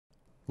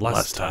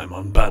Last time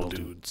on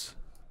BattleDoods.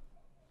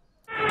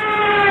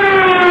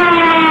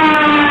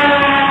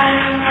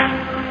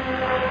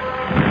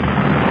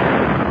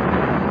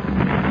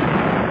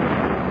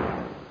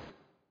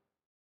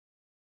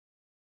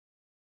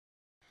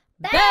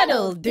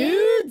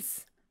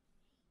 BattleDoods!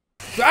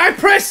 I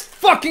pressed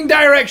fucking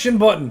direction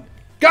button!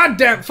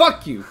 Goddamn,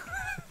 fuck you!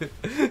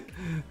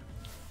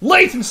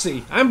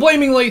 Latency! I'm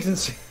blaming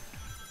latency.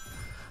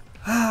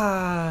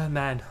 Ah,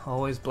 man,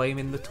 always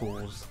blaming the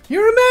tools.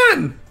 You're a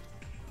man!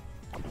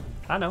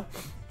 I know.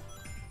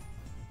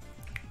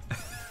 I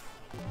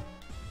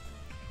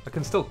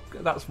can still,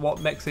 that's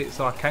what makes it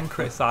so I can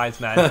criticise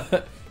men.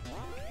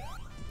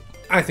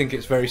 I think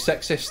it's very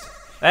sexist.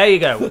 There you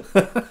go.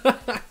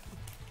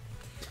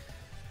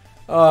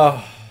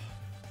 Oh.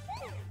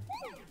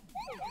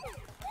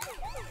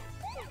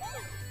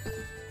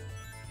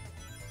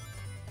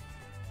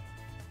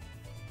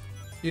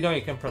 You know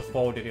you can press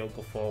forward and you'll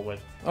go forward.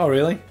 Oh,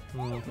 really?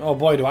 Oh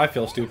boy, do I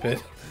feel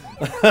stupid.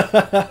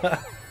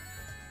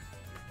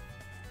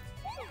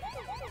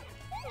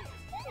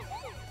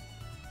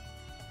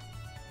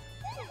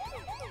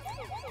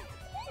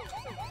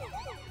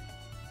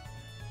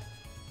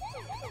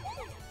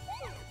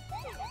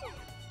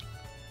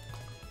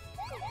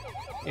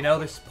 You know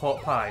this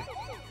pork pie?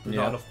 There's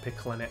Yeah. not enough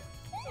pickle in it.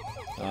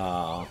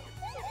 I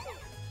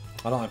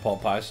don't like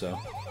pork pies, so.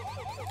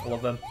 I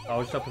love them. I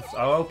was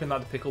hoping that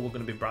the pickle was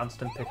going to be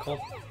Branston pickle.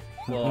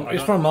 Well,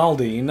 It's from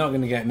Aldi, you're not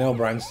going to get no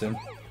Branston.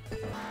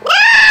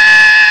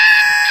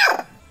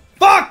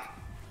 Fuck!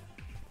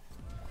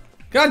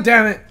 God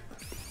damn it!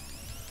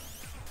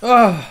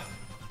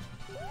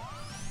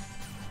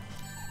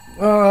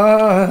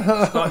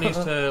 Scott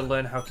needs to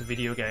learn how to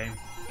video game.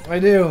 I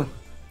do.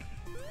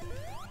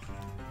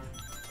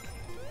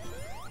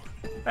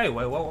 Hey,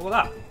 wait, what was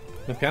that?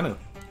 The piano.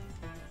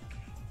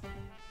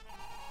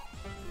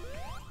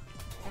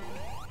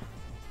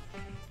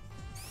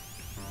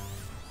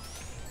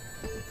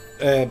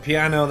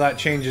 Piano that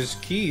changes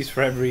keys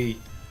for every...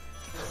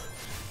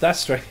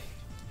 That's straight.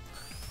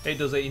 It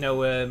does it, you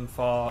know,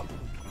 for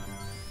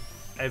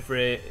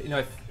every, you know,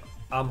 if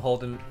I'm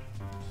holding...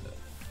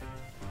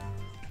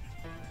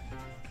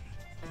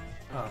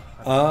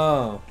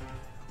 Oh.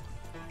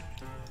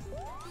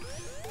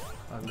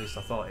 At least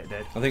I thought it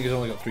did. I think it's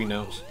only got 3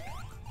 notes.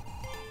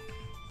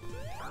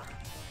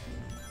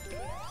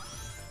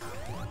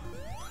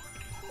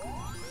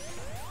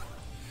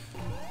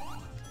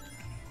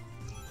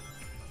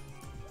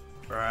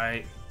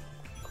 Right.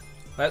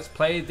 Let's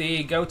play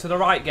the go to the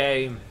right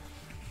game.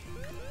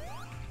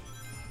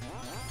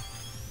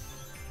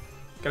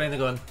 Get in the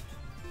gun.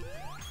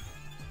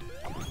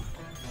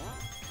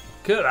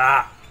 Look at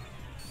that.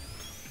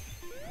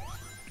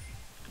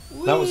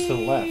 That was to the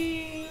left.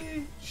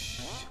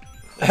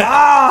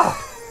 Ah!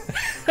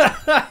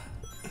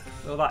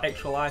 All that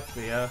extra life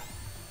for you.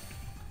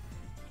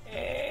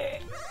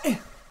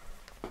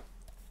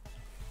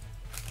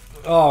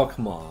 Oh,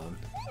 come on.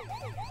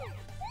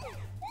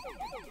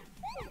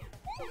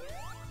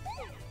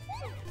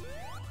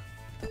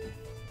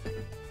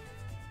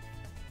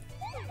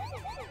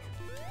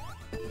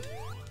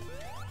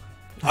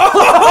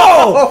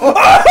 Oh!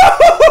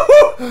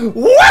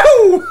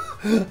 Wow!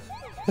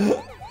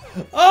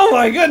 Oh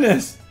my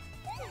goodness!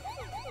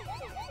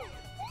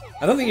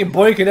 I don't think your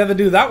boy could ever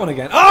do that one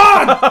again.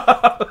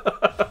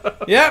 Oh!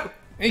 Yep,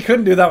 he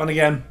couldn't do that one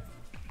again.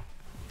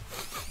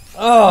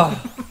 Oh.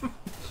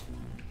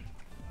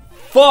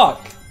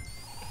 Fuck!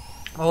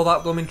 Oh,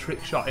 that blooming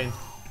trick shot in.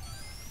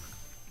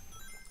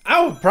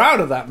 I was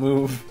proud of that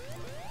move.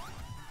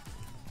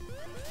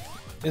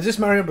 Is this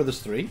Mario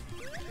Brothers 3?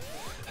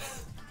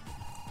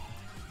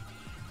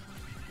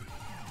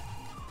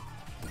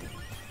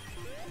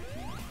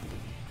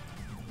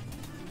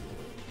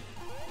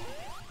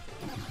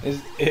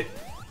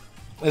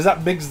 Is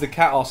that Big's the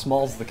cat or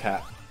Small's the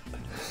cat?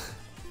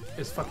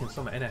 It's fucking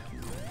something, innit?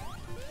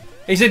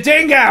 He's a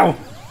dingo!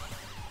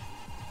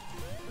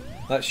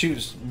 That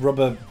shoots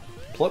rubber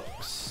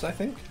plucks, I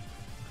think.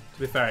 To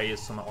be fair, he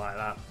is something like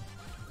that.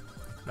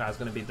 That's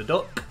going to be the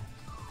duck.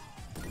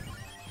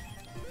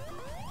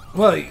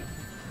 Well,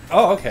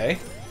 oh, okay.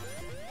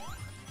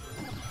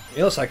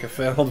 He looks like a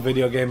failed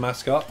video game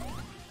mascot.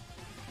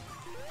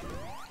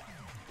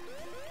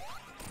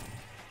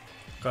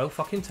 Go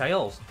fucking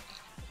Tails.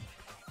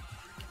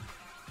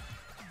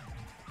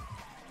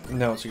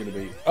 Now what's it gonna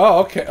be? Oh,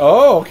 okay.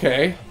 Oh,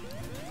 okay.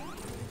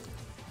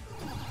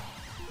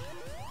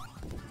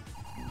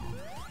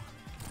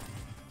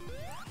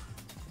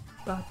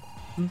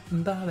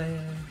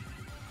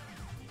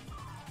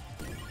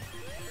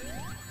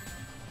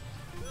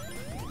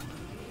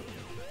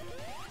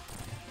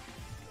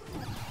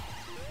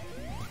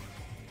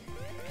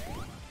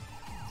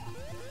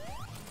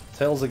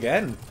 Tails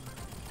again.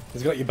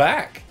 He's got your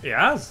back. He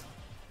has.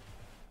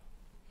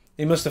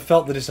 He must have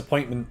felt the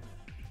disappointment.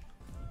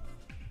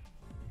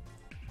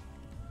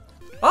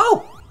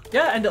 Oh!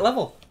 Yeah, end at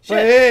level. Shit.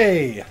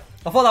 Hey!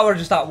 I thought that were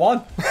just that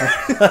one.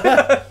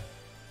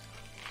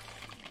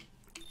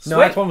 No,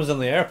 that one was on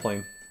the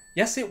airplane.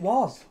 Yes, it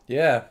was.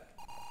 Yeah.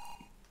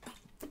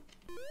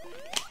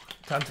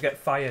 Time to get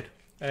fired.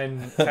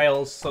 And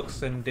Tails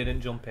sucks and didn't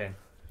jump in.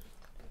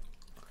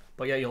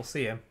 But yeah, you'll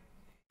see him.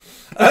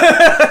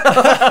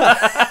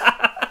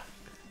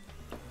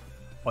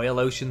 Oil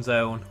Ocean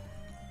Zone.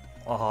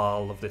 Oh, I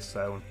love this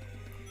zone.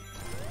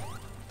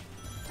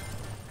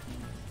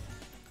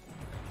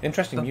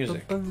 Interesting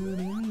music.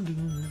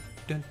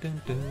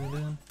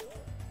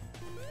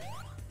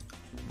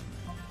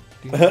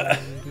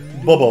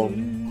 Bubble.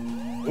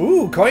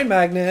 Ooh, coin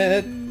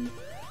magnet.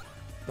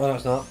 Oh, no,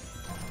 it's not.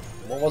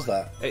 What was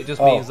that? It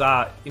just means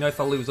that, you know, if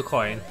I lose a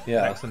coin, it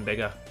yeah, makes them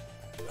bigger.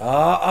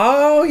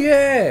 Oh,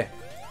 yeah.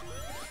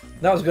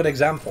 That was a good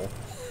example.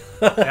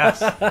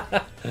 Yes.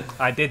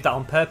 I did that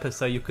on purpose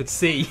so you could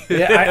see.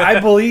 Yeah, I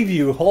believe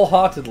you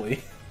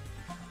wholeheartedly.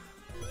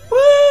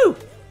 Woo!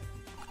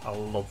 I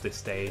love this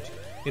stage.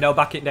 You know,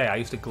 back in the day, I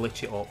used to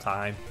glitch it all the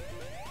time.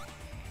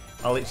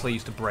 I literally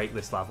used to break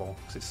this level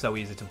because it's so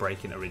easy to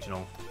break in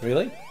original.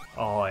 Really?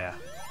 Oh, yeah.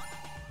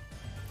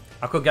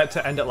 I could get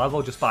to end at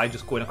level just by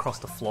just going across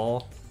the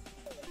floor.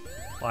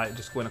 Like,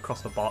 just going across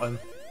the bottom.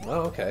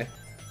 Oh, okay.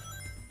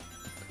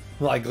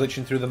 Like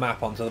glitching through the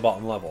map onto the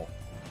bottom level.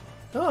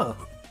 Oh.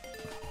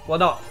 Well,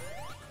 not...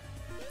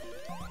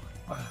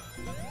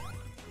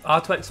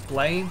 hard to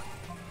explain.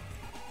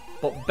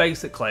 But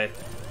basically,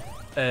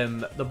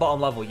 the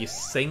bottom level you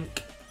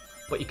sink,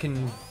 but you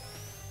can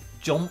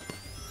jump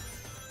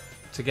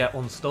to get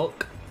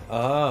unstuck.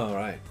 Oh,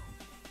 right.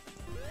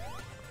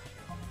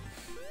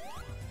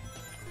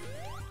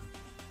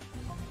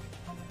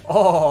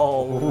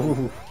 Oh!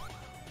 Ooh.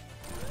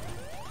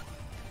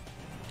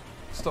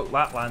 Stuck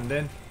that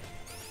landing.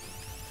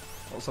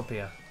 What's up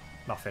here?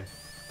 Nothing.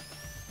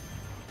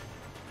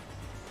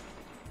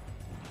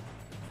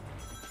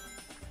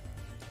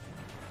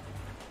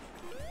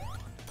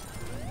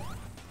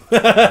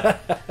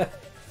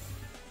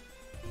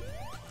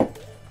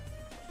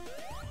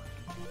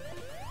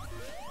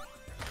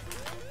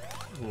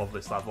 Love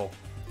this level.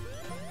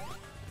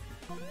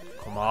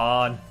 Come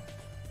on.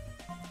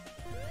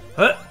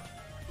 Huh.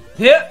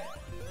 Yeah.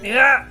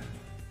 Yeah.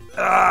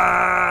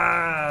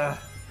 I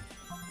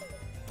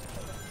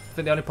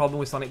think the only problem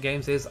with Sonic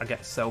games is I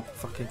get so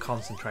fucking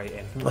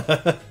concentrating.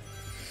 But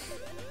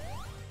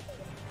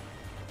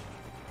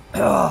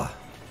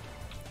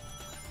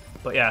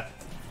yeah.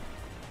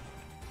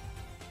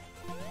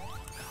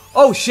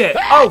 Oh shit!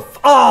 Oh!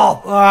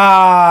 Oh!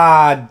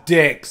 Ah,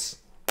 dicks.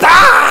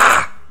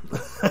 Ah!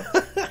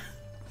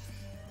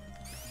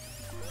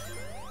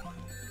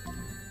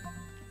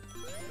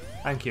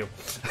 Thank you.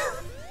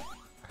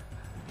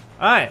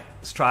 Alright,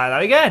 let's try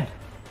that again.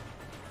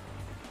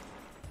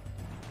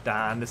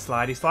 Down the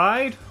slidey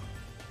slide.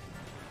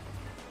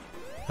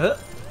 Huh.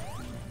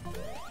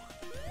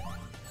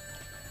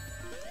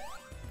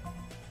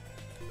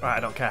 Right, I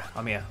don't care.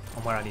 I'm here.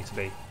 I'm where I need to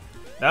be.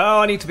 No,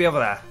 I need to be over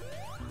there.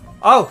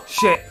 Oh,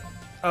 shit.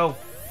 Oh,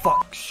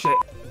 fuck, shit.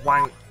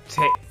 Wank,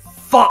 tit,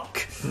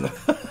 fuck.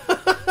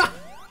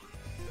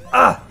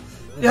 Ah!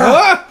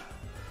 Yeah.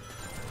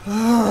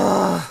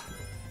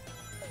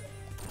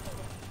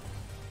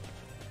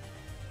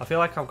 I feel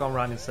like I've gone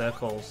round in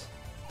circles.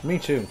 Me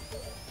too.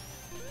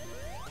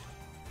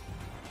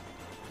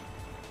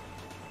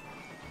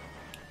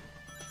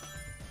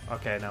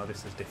 Okay, now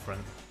this is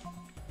different.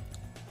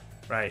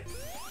 Right.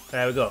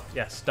 There we go.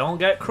 Yes, don't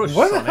get crushed,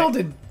 What the Sonic. hell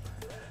did...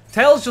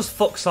 Tails just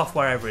fucks off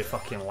wherever he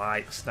fucking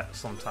likes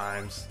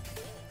sometimes.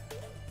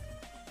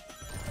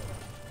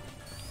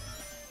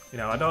 You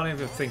know, I don't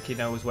even think he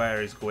knows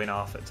where he's going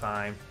off at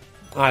time.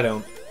 I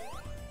don't.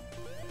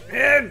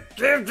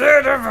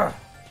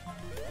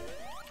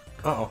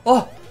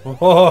 Uh-oh.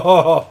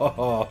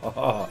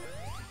 Oh!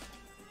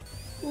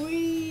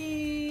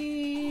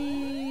 Whee!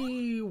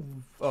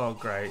 Oh,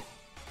 great.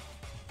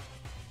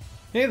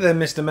 Hey there,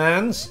 Mr.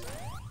 Mans.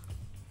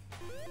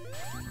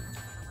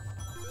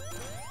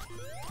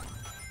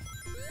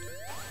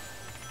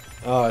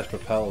 Oh, his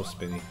propeller's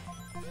spinny.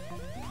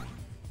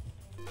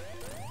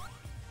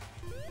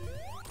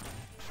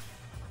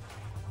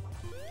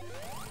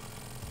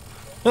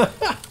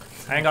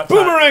 I ain't got time.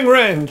 Boomerang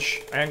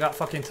wrench! I ain't got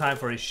fucking time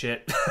for his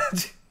shit.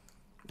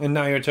 And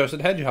now you're a toasted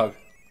hedgehog.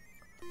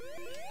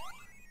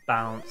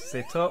 Bounce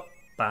it up,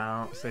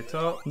 bounce it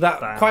up.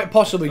 That bounce quite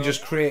possibly it up.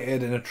 just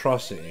created an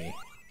atrocity.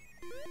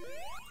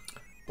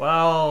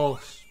 Well,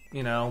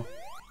 you know,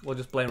 we'll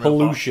just blame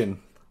Pollution.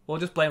 We'll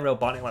just blame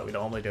Robotnik like we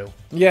normally do.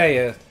 Yeah,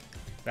 yeah.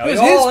 No, It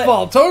was his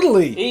fault,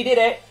 totally. He did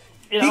it.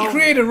 You know. He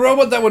created a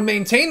robot that would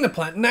maintain the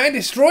plant, and I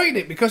destroyed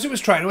it because it was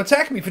trying to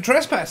attack me for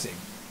trespassing.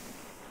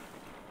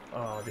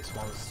 Oh, this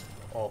one's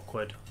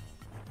awkward.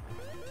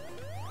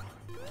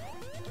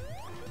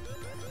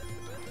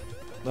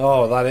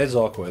 Oh, that is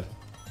awkward.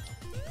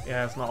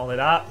 Yeah, it's not only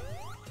that.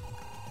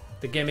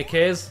 The gimmick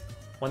is,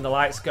 when the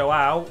lights go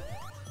out,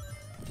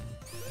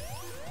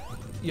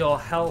 your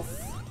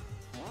health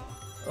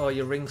or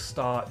your rings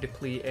start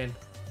depleting.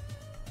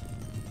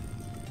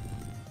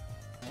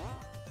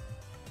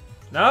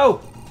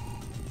 No!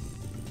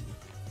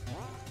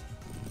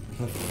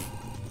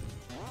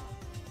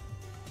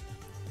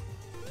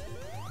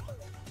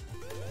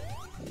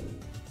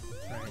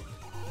 Right.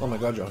 Oh my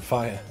god, you're on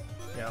fire.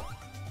 Yeah.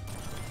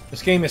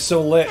 This game is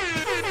so lit.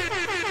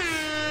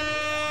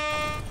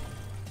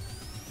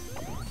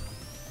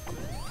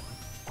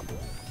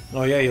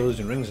 Oh yeah, you're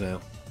losing rings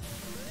now.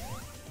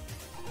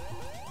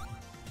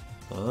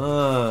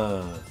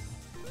 Ah.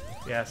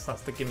 Yes,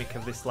 that's the gimmick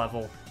of this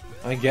level.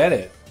 I get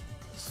it.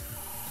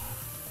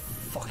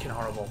 Fucking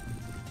horrible.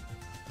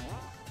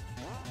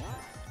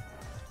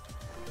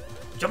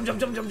 Jump, jump,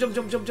 jump, jump, jump,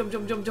 jump, jump, jump,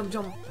 jump, jump, jump,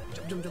 jump.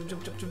 Jump, jump,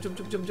 jump, jump, jump,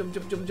 jump, jump, jump,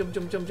 jump, jump,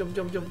 jump, jump, jump,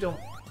 jump, jump, jump.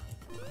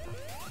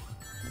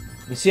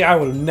 You see, I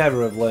would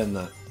never have learned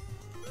that.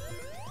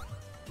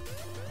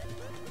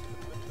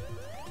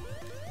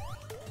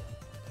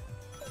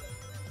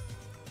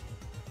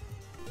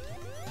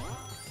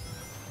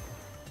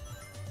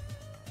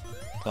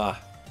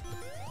 Ah.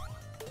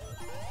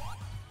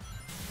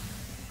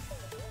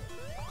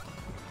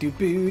 Do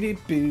booty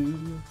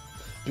boo.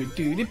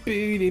 Booty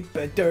booty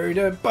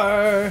ba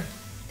bar.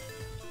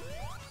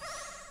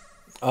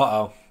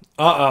 Uh-oh.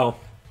 Uh-oh.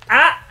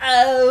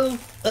 Uh-oh!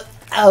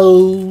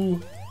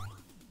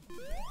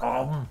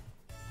 Uh-oh.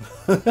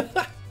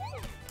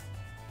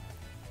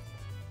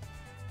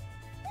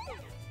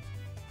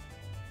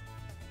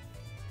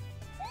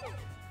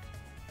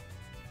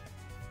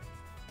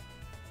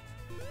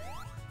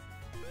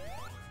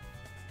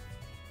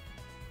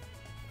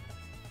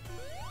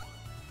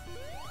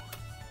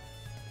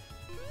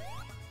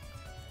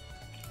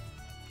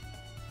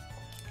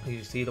 Did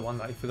you see the one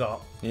that you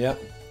forgot?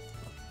 Yep.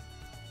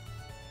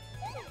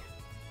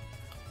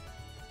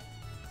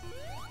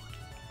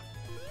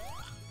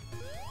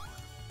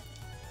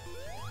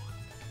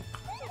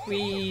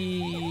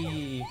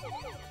 Whee!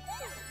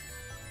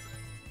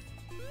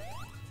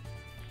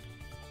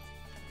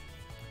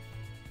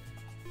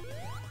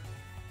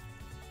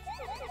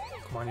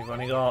 Come on, you've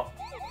only got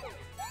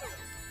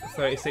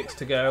 36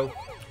 to go.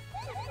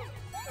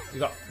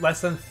 You've got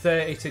less than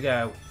 30 to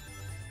go.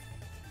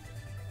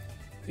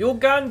 You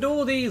can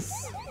do this!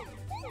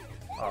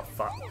 Oh,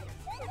 fuck.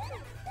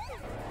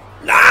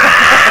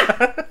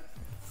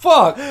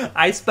 Fuck!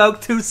 I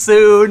spoke too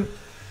soon!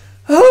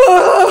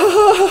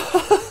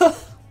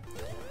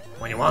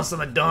 When you want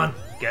something done,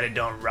 get it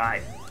done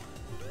right.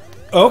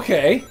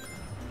 Okay.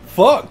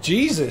 Fuck,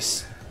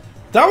 Jesus.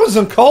 That was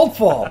uncalled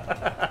for.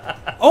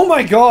 Oh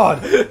my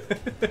god.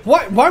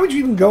 Why would you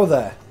even go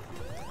there?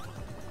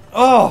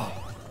 Oh.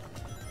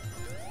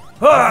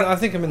 I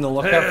think I'm in the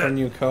lookout for a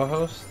new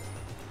co-host.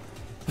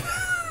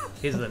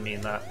 He doesn't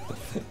mean that.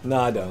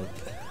 No, I don't.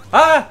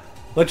 Ah!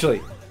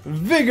 Literally,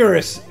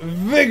 vigorous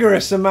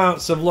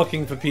amounts of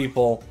looking for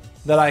people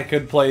that I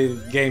could play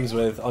games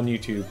with on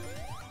YouTube.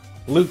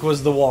 Luke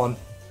was the one.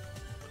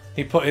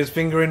 He put his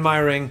finger in my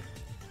ring,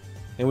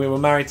 and we were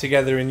married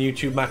together in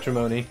YouTube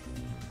matrimony.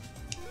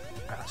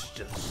 That's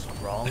just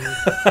wrong.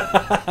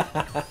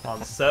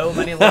 On so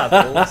many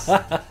levels.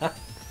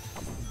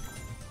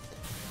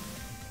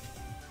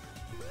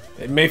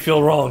 It may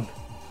feel wrong,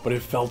 but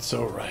it felt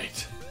so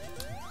right.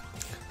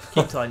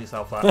 Keep telling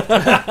yourself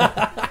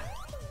that.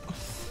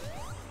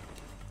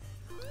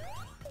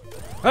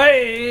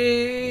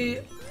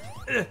 Hey!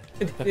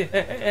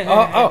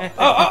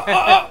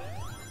 Oh!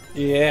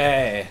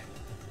 Yeah.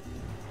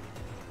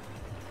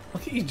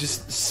 Look at you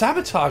just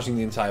sabotaging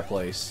the entire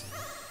place.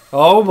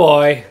 Oh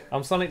boy.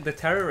 I'm Sonic the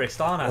Terrorist,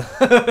 aren't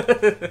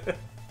I?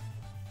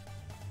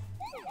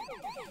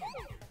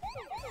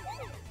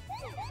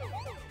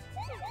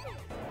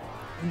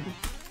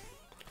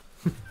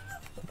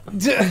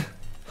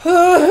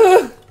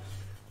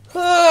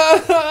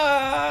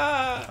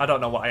 I don't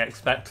know what I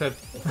expected.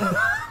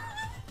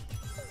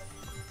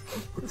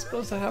 You're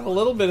supposed to have a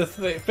little bit of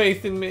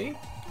faith in me.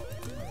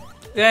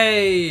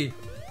 Yay!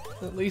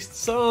 At least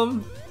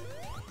some.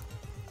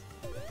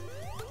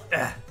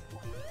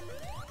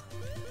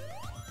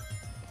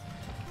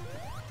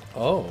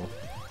 Oh.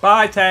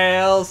 Bye,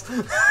 Tails!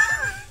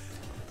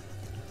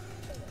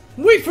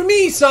 Wait for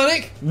me,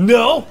 Sonic!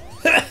 No!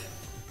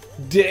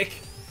 Dick.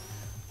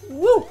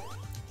 Woo!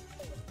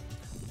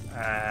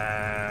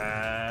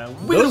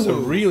 Those are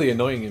really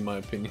annoying in my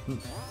opinion.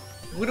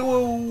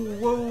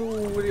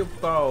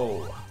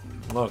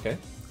 Okay.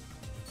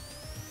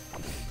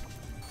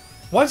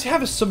 Why does he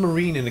have a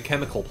submarine in a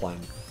chemical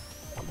plant?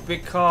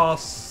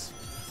 Because...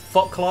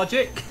 fuck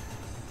logic?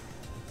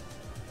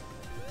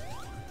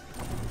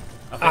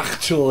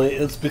 Actually,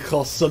 it's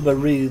because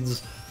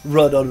submarines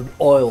run on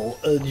oil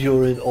and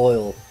you're in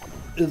oil.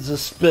 It's a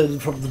spin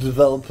from the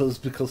developers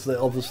because they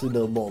obviously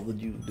know more than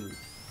you do.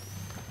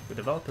 The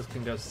developers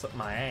can go suck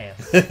my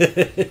ass.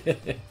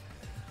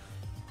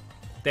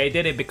 They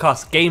did it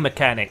because game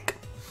mechanic.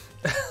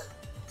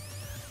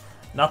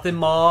 Nothing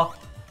more,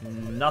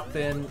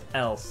 nothing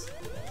else.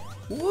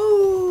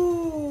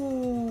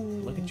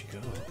 Woo! Look at you go.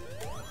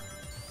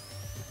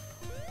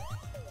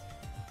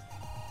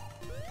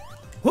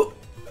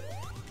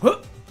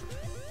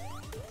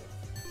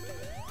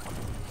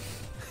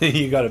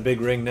 You got a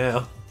big ring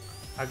now.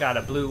 I got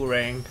a blue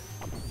ring,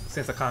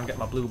 since I can't get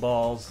my blue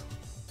balls.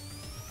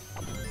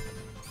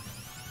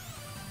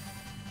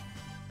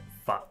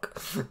 Fuck.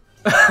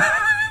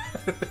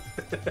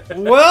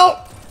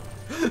 Well,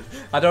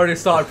 I'd already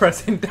started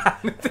pressing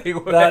down to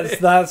do it.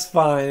 That's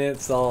fine.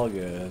 It's all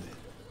good.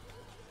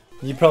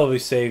 You probably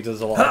saved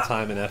us a lot of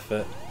time and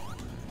effort.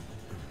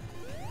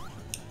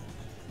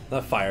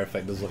 That fire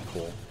effect does look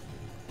cool.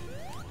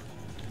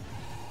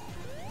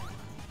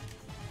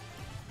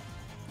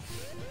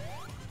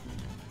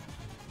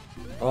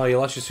 Oh, you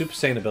lost your Super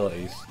Saiyan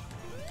abilities.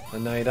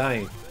 And now you're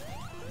dying.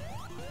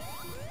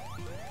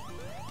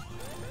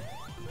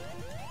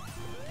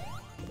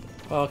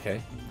 Oh,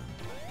 okay.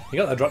 You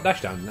got that drop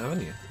dash down now,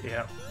 haven't you?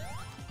 Yeah.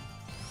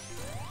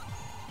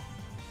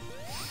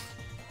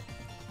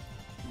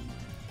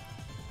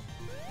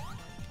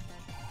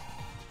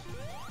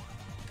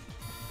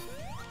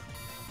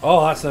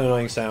 Oh, that's an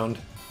annoying sound.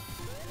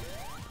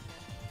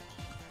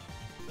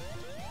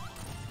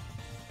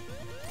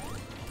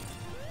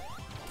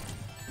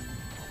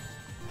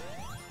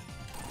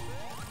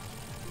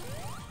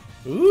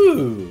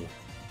 Ooh!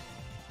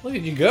 Look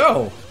at you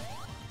go!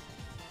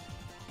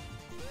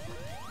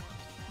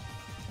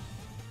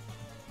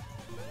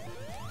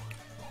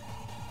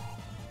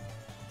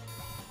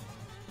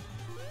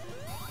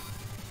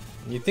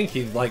 You'd think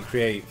he'd, like,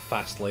 create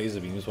fast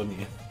laser beams, wouldn't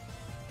you?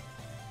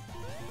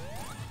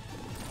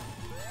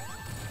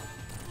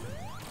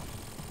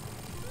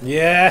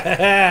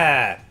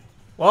 Yeah!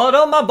 Well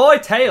done, my boy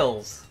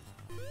Tails.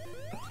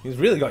 He's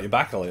really got your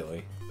back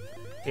lately.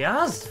 He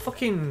has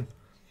fucking.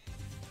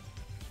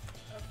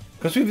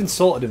 Because we've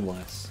insulted him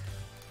less.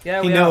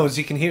 Yeah, He we knows,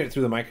 he can hear it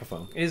through the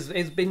microphone. He's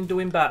been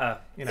doing better,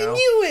 you know. I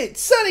knew it!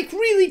 Sonic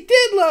really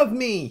did love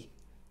me!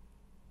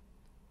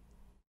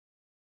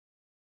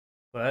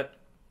 But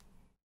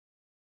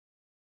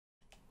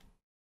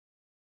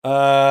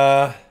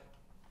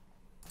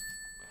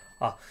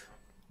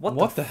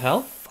what the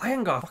hell? I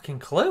ain't got a fucking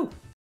clue.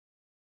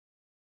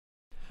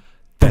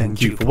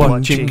 Thank you for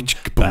watching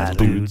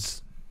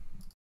BattleDoods.